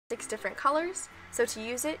6 different colors. So to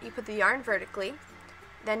use it, you put the yarn vertically,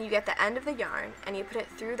 then you get the end of the yarn and you put it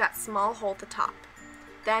through that small hole at the top.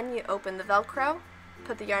 Then you open the Velcro,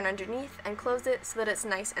 put the yarn underneath, and close it so that it's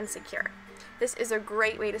nice and secure. This is a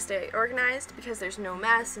great way to stay organized because there's no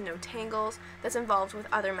mess and no tangles that's involved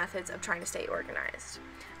with other methods of trying to stay organized.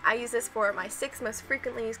 I use this for my 6 most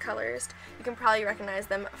frequently used colors. You can probably recognize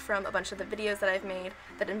them from a bunch of the videos that I've made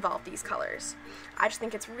that involve these colors. I just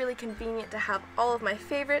think it's really convenient to have all of my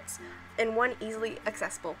favorites in one easily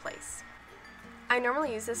accessible place. I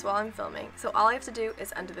normally use this while I'm filming, so all I have to do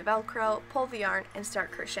is undo the Velcro, pull the yarn, and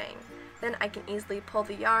start crocheting. Then I can easily pull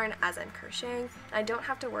the yarn as I'm crocheting, and I don't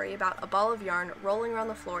have to worry about a ball of yarn rolling around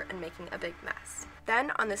the floor and making a big mess.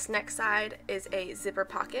 Then on this next side is a zipper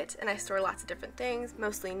pocket, and I store lots of different things,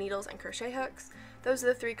 mostly needles and crochet hooks. Those are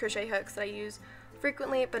the 3 crochet hooks that I use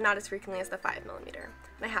frequently, but not as frequently as the 5mm.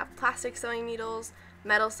 And I have plastic sewing needles,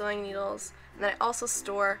 metal sewing needles, and then I also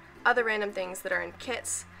store other random things that are in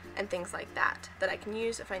kits and things like that I can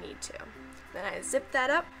use if I need to. Then I zip that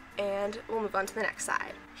up and we'll move on to the next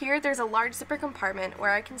side. Here there's a large zipper compartment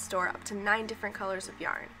where I can store up to 9 different colors of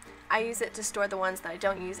yarn. I use it to store the ones that I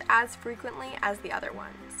don't use as frequently as the other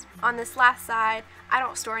ones. On this last side, I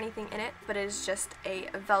don't store anything in it, but it is just a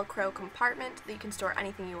Velcro compartment that you can store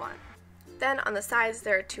anything you want. Then on the sides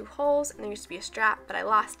there are 2 holes and there used to be a strap, but I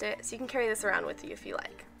lost it, so you can carry this around with you if you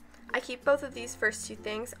like. I keep both of these first 2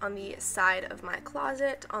 things on the side of my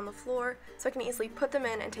closet on the floor so I can easily put them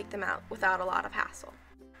in and take them out without a lot of hassle.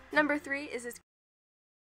 Number 3 is this